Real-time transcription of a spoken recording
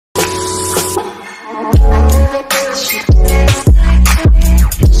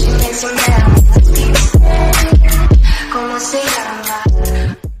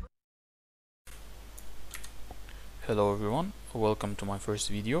welcome to my first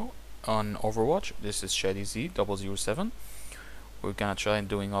video on Overwatch. This is ShadyZ007. We're gonna try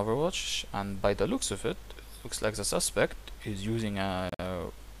doing Overwatch, and by the looks of it, looks like the suspect is using a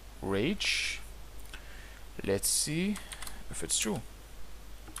rage. Let's see if it's true.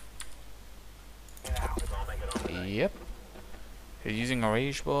 Yep, he's using a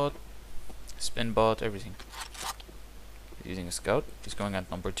rage bot, spin bot, everything. He's using a scout. He's going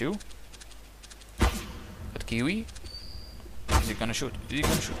at number 2 at Kiwi. Is he gonna shoot? Is he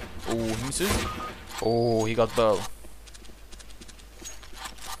gonna shoot? Oh, he misses. Oh, he got Bell.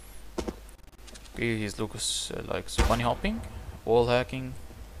 Okay, he's Lucas like bunny hopping, wall hacking.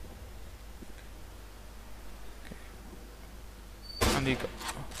 Okay. And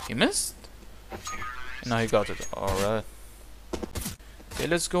he missed. No, he got it. All right. Okay,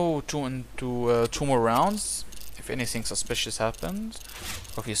 let's go into 2 more rounds. If anything suspicious happens,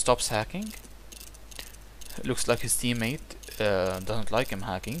 or if he stops hacking. It looks like his teammate doesn't like him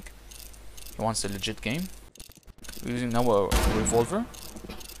hacking. He wants a legit game. We're using now a revolver.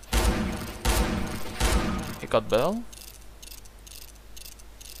 He got Bell.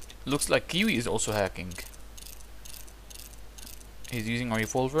 Looks like Kiwi is also hacking. He's using a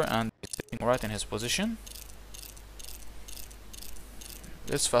revolver and he's sitting right in his position.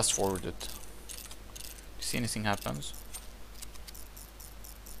 Let's fast forward it. See anything happens.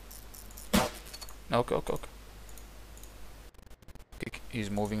 Okay. Okay,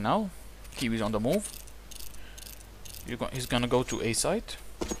 he's moving now. Kiwi's on the move. He's gonna go to A site.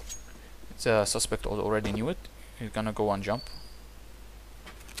 It's a suspect already knew it. He's gonna go and jump.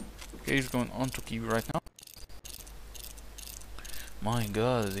 Okay, he's going on to Kiwi right now. My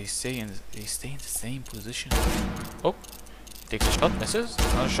God, they stay in the same position. Oh, takes a shot, misses.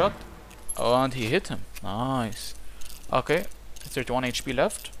 Another shot. Oh, and he hit him. Nice. Okay, 31 HP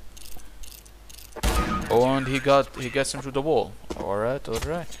left. Oh, and he gets him through the wall. Alright.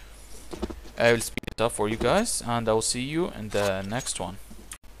 I will speed it up for you guys, and I will see you in the next one.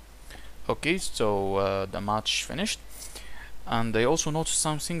 Okay, so the match finished, and I also noticed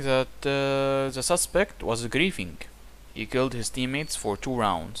something that the suspect was griefing. He killed his teammates for 2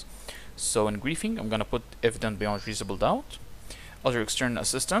 rounds. So in griefing, I'm gonna put evident beyond reasonable doubt. Other external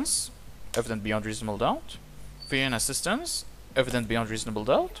assistance, evident beyond reasonable doubt. Vision assistance, evident beyond reasonable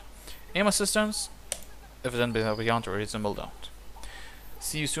doubt. Aim assistance, evident beyond reasonable doubt.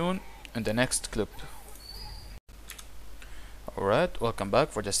 See you soon in the next clip. Alright, welcome back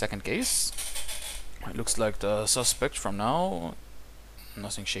for the second case. It looks like the suspect from now.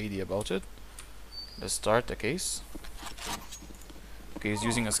 Nothing shady about it. Let's start the case. Okay, he's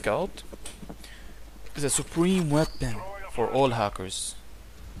using a scout. It's a supreme weapon for all hackers.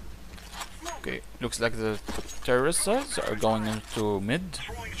 Okay, looks like the terrorists are going into mid,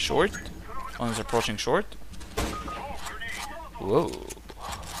 short. One is approaching short. Whoa.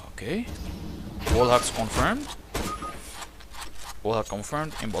 Okay. Wall hacks confirmed. Wall hack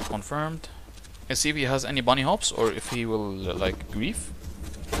confirmed. Aimbot confirmed. Let's see if he has any bunny hops or if he will like grief.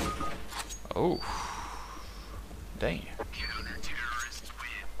 Oh. Dang.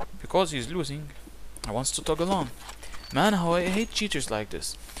 Because he's losing, I wants to toggle on. Man, how I hate cheaters like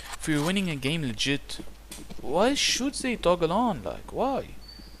this. If you're winning a game legit, why should they toggle on? Like, why?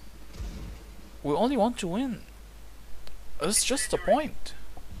 We only want to win. It's just the point.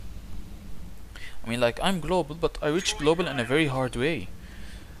 I mean, like, I'm global, but I reach global in a very hard way.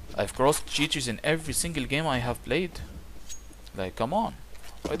 I've crossed cheaters in every single game I have played. Like, come on.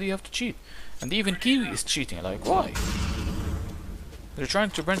 Why do you have to cheat? And even Kiwi is cheating. Like, why? They're trying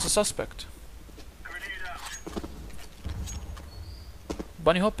to burn the suspect.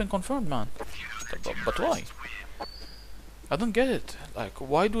 Bunny hopping confirmed, man. But why? I don't get it. Like,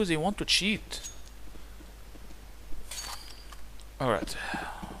 why do they want to cheat? Alright.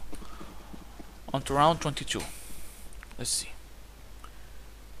 On to round 22. Let's see.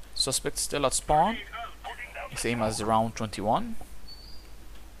 Suspect still at spawn. Same as round 21.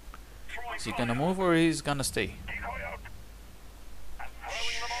 Is he gonna move or he's gonna stay?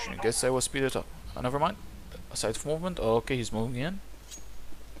 I guess I will speed it up. Oh, never mind. Aside from movement. Oh, okay, he's moving in.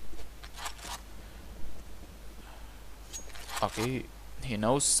 Okay, he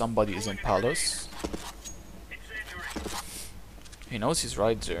knows somebody is in palace. He knows he's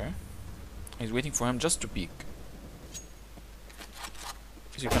right there. He's waiting for him just to peek.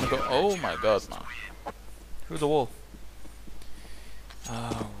 Is he gonna go? Oh my God, man! Through the wall.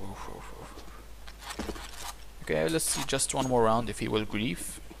 Okay, let's see just one more round if he will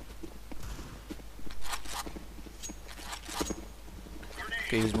grief.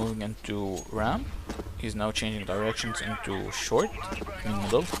 Okay, he's moving into ramp. He's now changing directions into short, in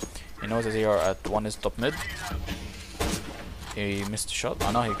middle. He knows that they are at one is top mid. He missed the shot.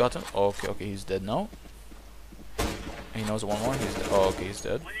 Oh no, he got him. Okay, okay, he's dead now. He knows one more. He's dead. Oh, okay, he's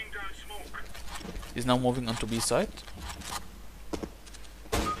dead. He's now moving onto B side.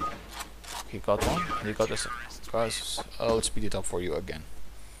 He got one. And he got a second. Guys, I'll speed it up for you again.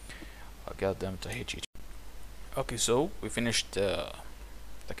 I got them to hate each. Okay, so we finished the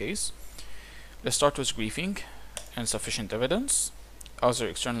case. Let's start with griefing. Insufficient evidence. Other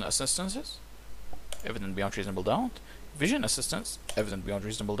external assistances. Evident beyond reasonable doubt. Vision assistance. Evident beyond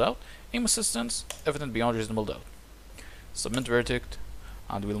reasonable doubt. Aim assistance. Evident beyond reasonable doubt. Submit verdict.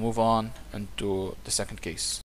 And we'll move on into the second case.